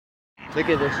Look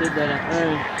at the shit that I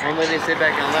earned. Why would they sit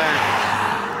back and learn?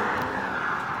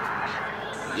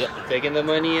 Yep, taking the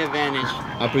money advantage.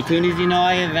 Opportunities, you know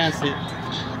I advance it.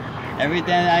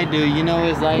 Everything I do, you know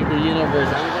it's like the universe.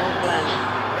 I'm going planet.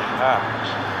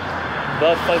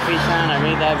 But fuck me, Sean, I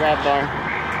read that rap bar.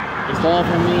 It's going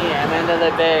for me, Amanda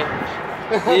the Bay.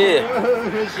 Yeah.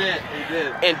 Shit, he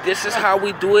did. And this is how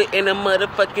we do it in a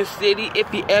motherfucking city.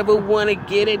 If you ever wanna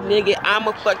get it, nigga,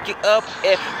 I'ma fuck you up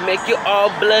and make you all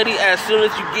bloody. As soon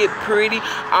as you get pretty,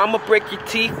 I'ma break your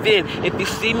teeth in. If you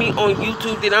see me on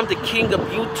YouTube, then I'm the king of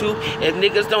YouTube. If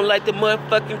niggas don't like the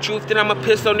motherfucking truth, then I'ma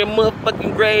piss on their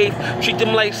motherfucking grave. Treat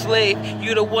them like slave.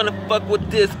 You don't wanna fuck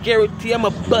with this. Guarantee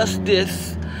I'ma bust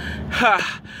this.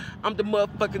 Ha! I'm the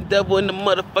motherfucking devil in the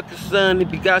motherfucking sun.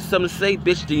 If you got something to say,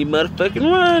 bitch, then you motherfucking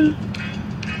run.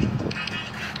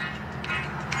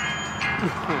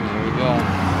 There we go.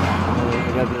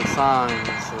 We got this song.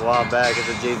 It's a while back. It's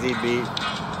a Jay-Z beat.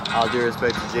 All due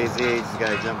respect to Jay-Z, just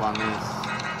gotta jump on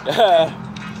this. So,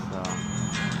 yeah.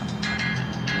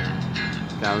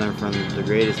 Gotta learn from the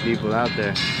greatest people out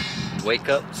there. Wake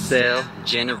up, sell,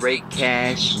 generate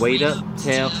cash. Wait up,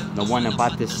 tell no one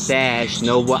about the stash.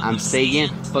 Know what I'm saying?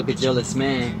 Fuck a jealous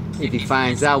man. If he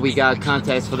finds out we got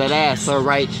contacts for that ass,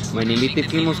 alright. When they meet the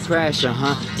females crash,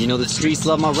 You know the streets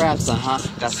love my raps,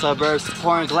 Got suburbs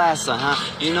pouring glass,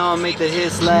 You know I make the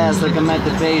hits last, like I'm at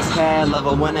the base pad. Love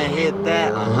it when I hit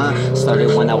that,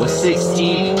 Started when I was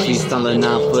 16. Freestyling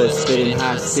on foot, spitting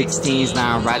hot 16s.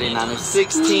 Now I'm riding on a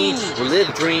 16. We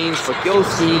live dreams, fuck your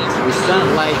seat. We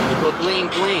stunt like people bling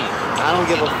bling. I don't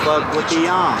give a fuck what they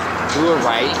on. Do it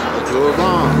right or do it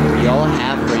wrong. We all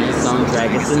have friends, some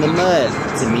drag us in the mud.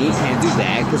 To me, can't do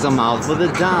that cause I'm out for the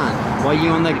Don. While you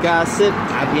on the gossip,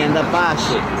 I be in the buy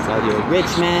shit. So you're a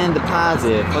rich man,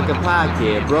 deposit, fuck a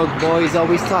pocket. Broke boys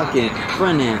always talking,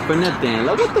 frontin' for nothing.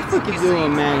 Like what the fuck you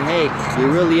doing, man? Hey,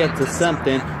 you're really up to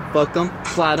something. Fuck them,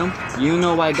 plot them, you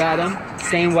know I got them.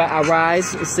 Same way I rise,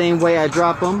 same way I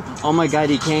drop them. Oh my god,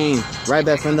 he came right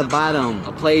back from the bottom.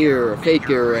 A player, a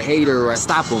faker, a hater, I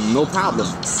stop him, no problem.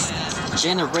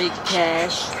 Generate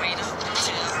cash,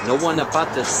 no one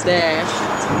about the stash.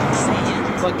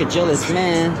 Fuck a jealous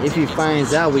man, if he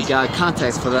finds out we got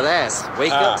contacts for that ass.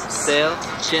 Wake up, sell,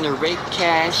 generate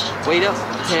cash. Wait up,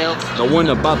 tell, no one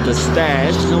about the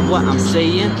stash. Know what I'm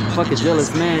saying? Fuck a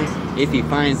jealous man, if he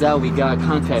finds out we got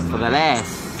contacts for that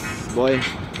ass. Boy,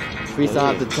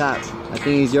 freestyle off the top. I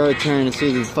think it's your turn as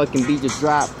soon as the fucking beat just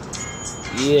dropped.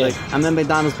 Yeah. Like, I'm in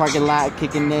McDonald's parking lot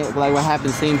kicking it. Like what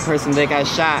happened, same person that got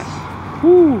shot.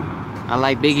 Woo! I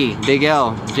like Biggie, Big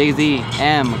L, Jay-Z,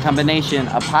 M, a combination,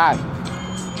 a Pac.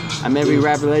 I'm every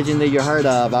rapper legend that you heard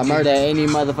of. I murder any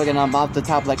motherfucking, I'm off the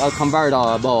top like a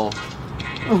convertible.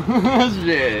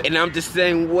 Shit. And I'm the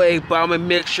same way, but I'm a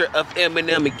mixture of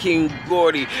Eminem and King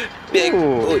Gordy. Big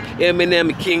Eminem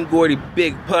and King Gordy,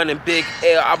 Big Pun and Big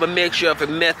L. I'm a mixture of a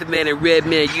Method Man and Red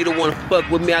Man. You don't wanna fuck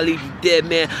with me, I leave you dead,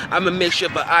 man. I'm a mixture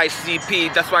of an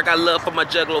ICP. That's why I got love for my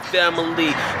Juggalo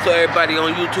family. So everybody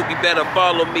on YouTube, you better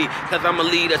follow me, cause I'ma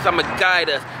lead us, I'ma guide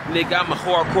us. Nigga, I'm a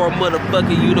hardcore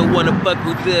motherfucker. You don't wanna fuck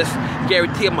with this.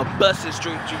 Guarantee I'ma bust it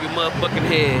straight through your motherfucking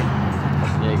head.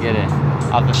 Yeah, get it.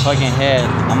 Off the fucking head.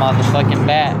 I'm off the fucking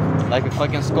bat. Like a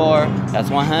fucking score. That's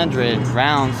 100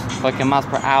 rounds. Fucking miles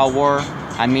per hour.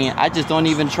 I mean, I just don't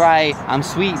even try. I'm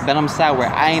sweet, but I'm sour.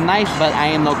 I ain't nice, but I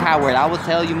am no coward. I will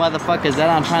tell you motherfuckers that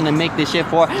I'm trying to make this shit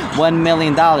for $1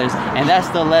 million. And that's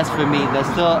still less for me. That's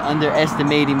still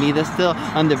underestimating me. That's still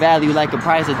undervalued like a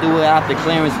price. I do it off the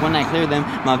clearance. When I clear them,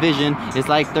 my vision is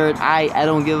like third eye. I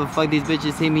don't give a fuck. These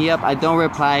bitches hit me up. I don't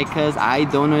reply cause I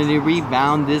don't really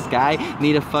rebound. This guy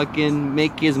need to fucking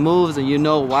make his moves. And you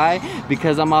know why?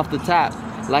 Because I'm off the top.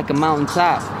 Like a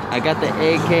mountaintop. I got the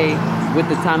AK with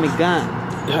the Tommy gun.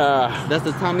 That's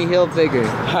the Tommy Hilfiger.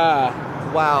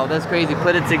 Wow, that's crazy.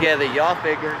 Put it together, y'all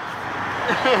figure.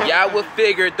 Y'all would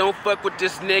figure, don't fuck with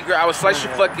this nigger. I was slice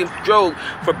your fucking throat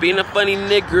for being a funny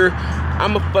nigger.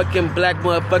 I'm a fucking black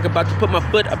motherfucker about to put my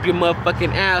foot up your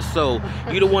motherfucking asshole.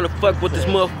 You don't wanna fuck with this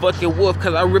motherfucking wolf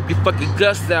cause I rip your fucking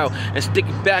guts out and stick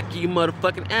it back in your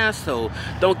motherfucking asshole.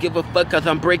 Don't give a fuck cause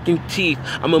I'm breaking teeth.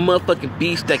 I'm a motherfucking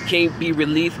beast that can't be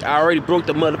released. I already broke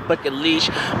the motherfucking leash.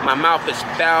 My mouth is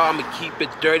foul, I'ma keep it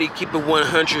dirty, keep it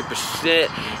 100%.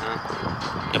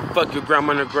 And fuck your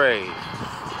grandma in the grave.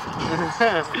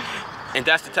 And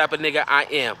that's the type of nigga I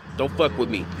am. Don't fuck with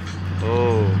me.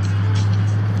 Oh.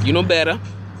 You know better.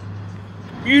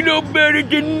 You know better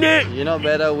than that. You know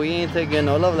better. We ain't taking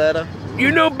no love letter. You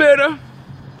know better.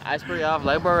 I spray off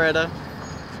like Beretta.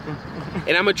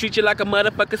 And I'ma treat you like a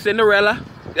motherfucking Cinderella.